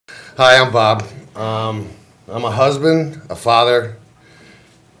Hi, I'm Bob. I'm a husband, a father,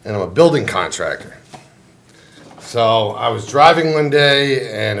 and I'm a building contractor. So I was driving one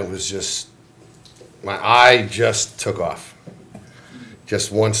day and it was just, my eye just took off.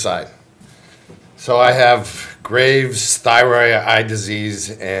 Just one side. So I have Graves thyroid eye disease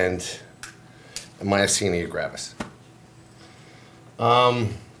and myasthenia gravis. The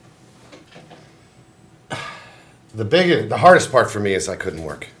hardest part for me is I couldn't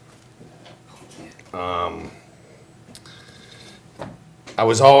work.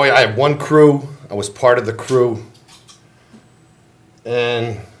 I had one crew, I was part of the crew,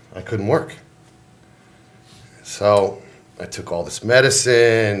 and I couldn't work. So I took all this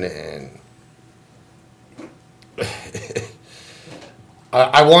medicine and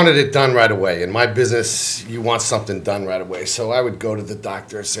I wanted it done right away. In my business, you want something done right away. So I would go to the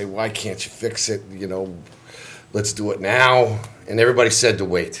doctor and say, why can't you fix it? You know, let's do it now. And everybody said to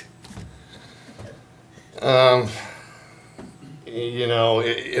wait. You know,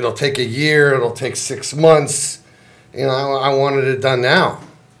 it'll take a year, it'll take 6 months. You know, I wanted it done now.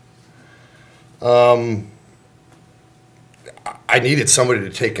 I needed somebody to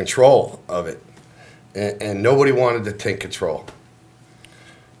take control of it. And nobody wanted to take control.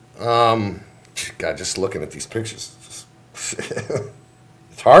 God, just looking at these pictures,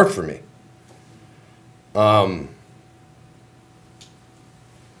 it's hard for me.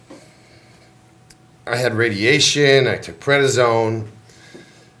 I had radiation, I took prednisone.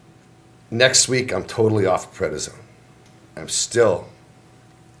 Next week, I'm totally off prednisone. I'm still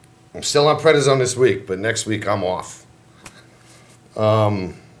on prednisone this week, but next week I'm off.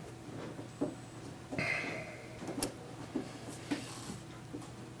 I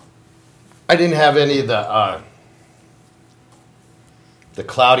didn't have any of the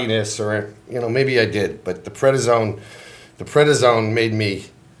cloudiness, or, you know, maybe I did, but the prednisone made me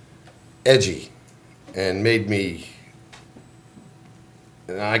edgy and made me,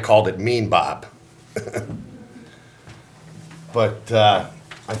 and I called it Mean Bob. But I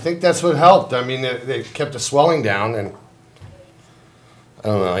think that's what helped. I mean, they kept the swelling down, and I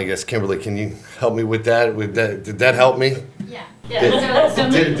don't know, I guess, Kimberly, can you help me with that? Did that help me? Yeah.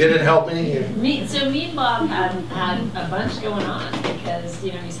 Did it help me? Mean Bob had a bunch going on because,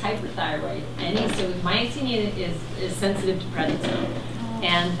 you know, he's hyperthyroid, and myasthenia is sensitive to prednisone,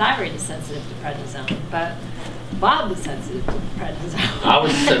 and thyroid is sensitive to prednisone, but Bob was sensitive to prednisone. I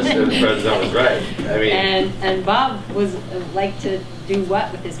was sensitive to prednisone, right? I mean, and Bob was like to do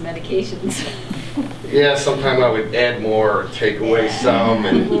what with his medications? Yeah, sometimes I would add more or take away some,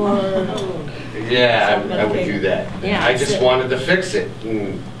 and yeah, I would do that. Yeah, I just wanted to fix it,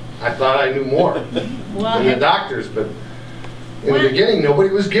 and I thought I knew more than the doctors, but in the beginning, nobody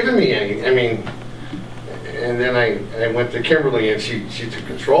was giving me any. I mean, and then I went to Kimberly, and she took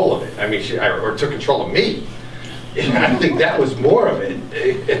control of it. I mean, or took control of me. And I think that was more of it.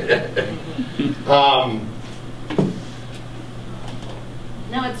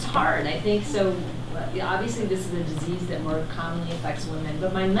 No, it's hard. I think so. Obviously, this is a disease that more commonly affects women,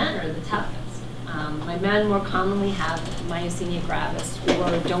 but my men are the toughest. My men more commonly have myasthenia gravis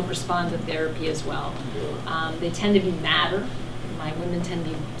or don't respond to therapy as well. They tend to be madder. My women tend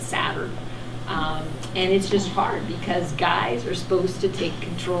to be sadder. And it's just hard because guys are supposed to take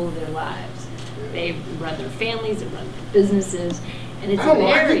control of their lives. They run their families, they run their businesses, and it's very...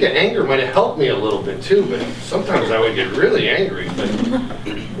 I think the anger might have helped me a little bit too, but sometimes I would get really angry. But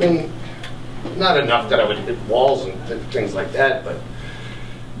I mean, not enough that I would hit walls and things like that, but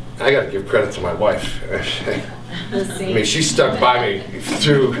I got to give credit to my wife. I mean, she stuck by me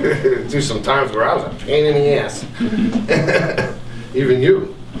through some times where I was a pain in the ass. Even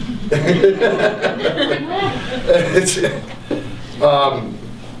you.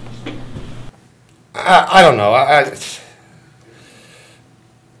 I don't know.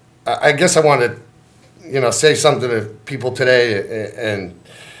 I guess I want to, you know, say something to people today. And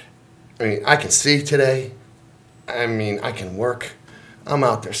I mean, I can see today. I mean, I can work. I'm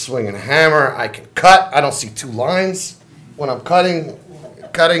out there swinging a hammer. I can cut. I don't see two lines when I'm cutting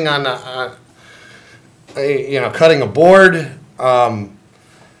on cutting a board.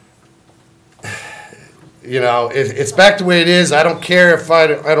 You know, it's back the way it is. I don't care if I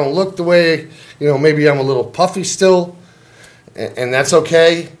don't look the way, you know, maybe I'm a little puffy still, and that's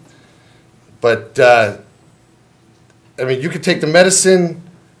okay. But, I mean, you could take the medicine,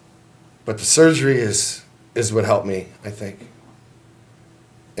 but the surgery is what helped me, I think.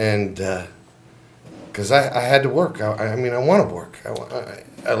 And, because I had to work. I mean, I want to work.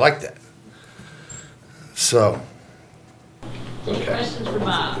 I like that. So. Okay. Questions for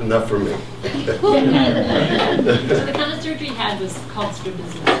Bob? Enough for me. So the chemistry surgery he had was called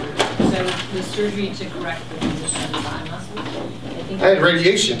strabismus surgery. So the surgery to correct the position of the thigh muscle. I had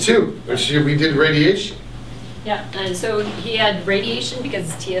radiation too. We did radiation. Yeah, and so he had radiation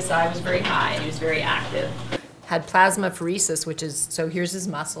because his TSI was very high and he was very active. Had plasmapheresis, which is, so here's his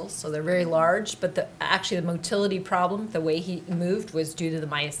muscles, so they're very large, but actually the motility problem, the way he moved, was due to the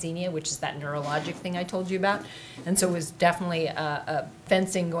myasthenia, which is that neurologic thing I told you about. And so it was definitely a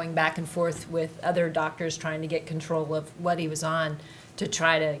fencing, going back and forth with other doctors trying to get control of what he was on to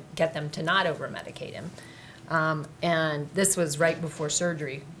try to get them to not over-medicate him. And this was right before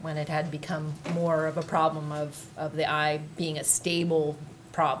surgery, when it had become more of a problem of the eye being a stable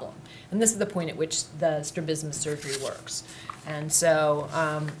problem. And this is the point at which the strabismus surgery works. And so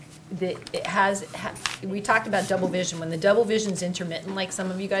we talked about double vision. When the double vision is intermittent, like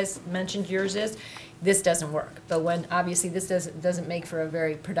some of you guys mentioned yours is, this doesn't work. But when, obviously, this doesn't make for a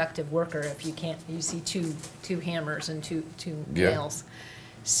very productive worker if you can't, you see two hammers and two nails.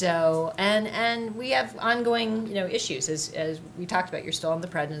 So, and we have ongoing, issues, as we talked about. You're still on the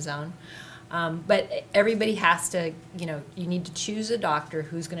prednisone. But everybody has to, you need to choose a doctor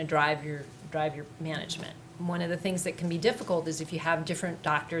who's going to drive your management. One of the things that can be difficult is if you have different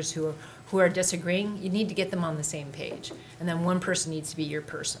doctors who are disagreeing, you need to get them on the same page. And then one person needs to be your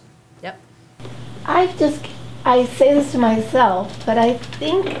person. Yep. I say this to myself, but I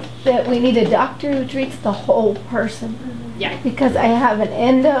think that we need a doctor who treats the whole person. Yeah. Because I have an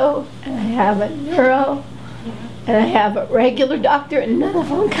endo, and I have a neuro, and I have a regular doctor, and none of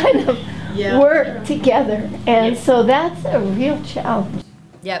them kind of work together. And so that's a real challenge.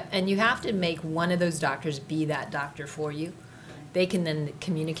 Yep, and you have to make one of those doctors be that doctor for you. They can then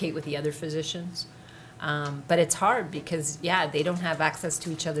communicate with the other physicians. But it's hard because, they don't have access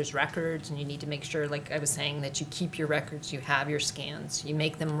to each other's records, and you need to make sure, like I was saying, that you keep your records, you have your scans, you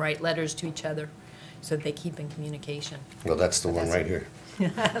make them write letters to each other so that they keep in communication. Well, that's the one right here.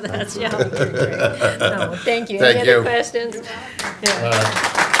 That's, great. No, thank you. Thank Any you. other questions?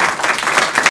 Yeah.